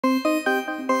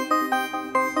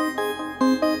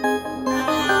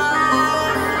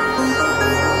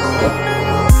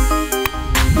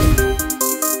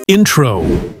Intro.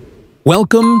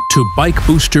 Welcome to Bike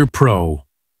Booster Pro.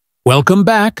 Welcome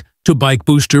back to Bike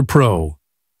Booster Pro.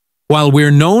 While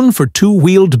we're known for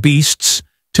two-wheeled beasts,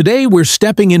 today we're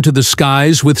stepping into the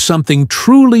skies with something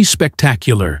truly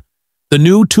spectacular. The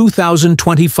new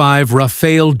 2025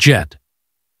 Rafale Jet.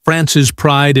 France's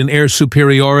pride in air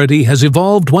superiority has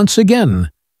evolved once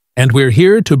again, and we're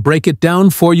here to break it down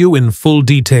for you in full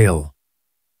detail.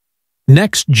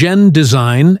 Next-gen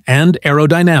design and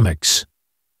aerodynamics.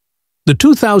 The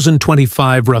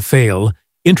 2025 Rafale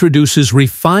introduces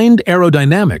refined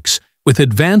aerodynamics with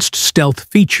advanced stealth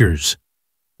features.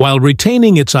 While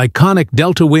retaining its iconic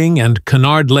delta wing and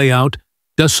canard layout,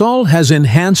 Dassault has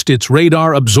enhanced its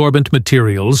radar-absorbent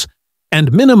materials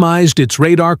and minimized its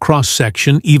radar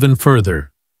cross-section even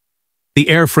further. The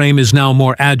airframe is now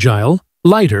more agile,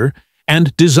 lighter,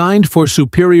 and designed for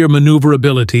superior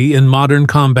maneuverability in modern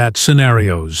combat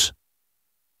scenarios.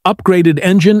 Upgraded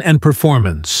engine and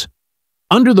performance.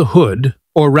 Under the hood,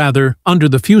 or rather under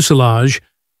the fuselage,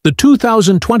 the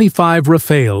 2025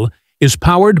 Rafale is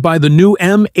powered by the new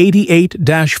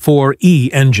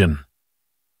M88-4E engine.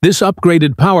 This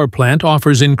upgraded power plant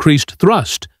offers increased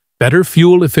thrust, better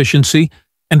fuel efficiency,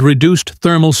 and reduced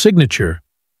thermal signature.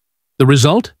 The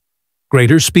result?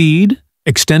 Greater speed,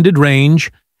 extended range,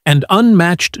 and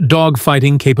unmatched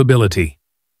dogfighting capability.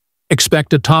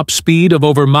 Expect a top speed of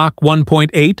over Mach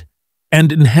 1.8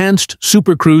 and enhanced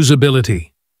supercruise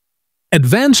ability.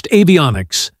 Advanced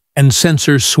avionics and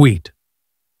sensor suite.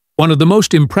 One of the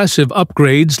most impressive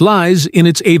upgrades lies in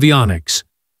its avionics.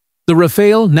 The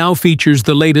Rafale now features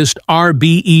the latest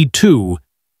RBE-2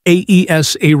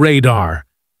 AESA radar,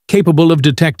 capable of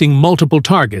detecting multiple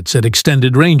targets at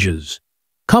extended ranges.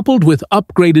 Coupled with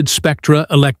upgraded Spectra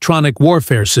electronic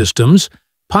warfare systems,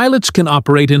 pilots can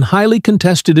operate in highly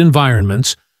contested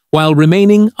environments while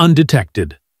remaining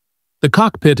undetected. The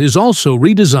cockpit is also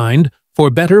redesigned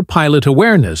for better pilot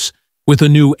awareness with a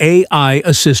new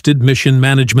AI-assisted mission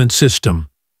management system.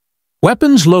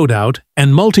 Weapons loadout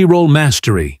and multi-role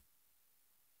mastery.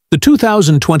 The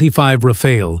 2025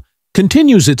 Rafale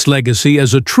continues its legacy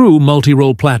as a true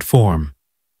multi-role platform.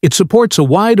 It supports a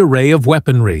wide array of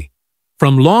weaponry,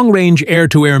 from long-range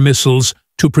air-to-air missiles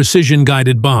to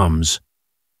precision-guided bombs.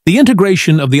 The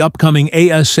integration of the upcoming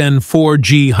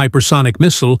ASN-4G hypersonic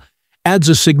missile adds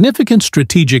a significant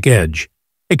strategic edge,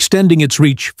 extending its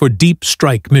reach for deep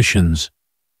strike missions.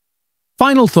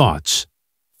 Final thoughts.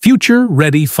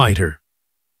 Future-ready fighter.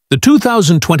 The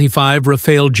 2025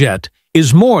 Rafale Jet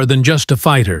is more than just a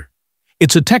fighter.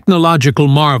 It's a technological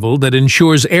marvel that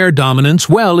ensures air dominance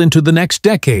well into the next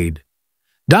decade.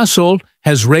 Dassault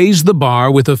has raised the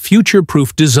bar with a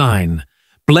future-proof design,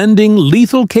 blending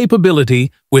lethal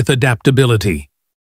capability with adaptability.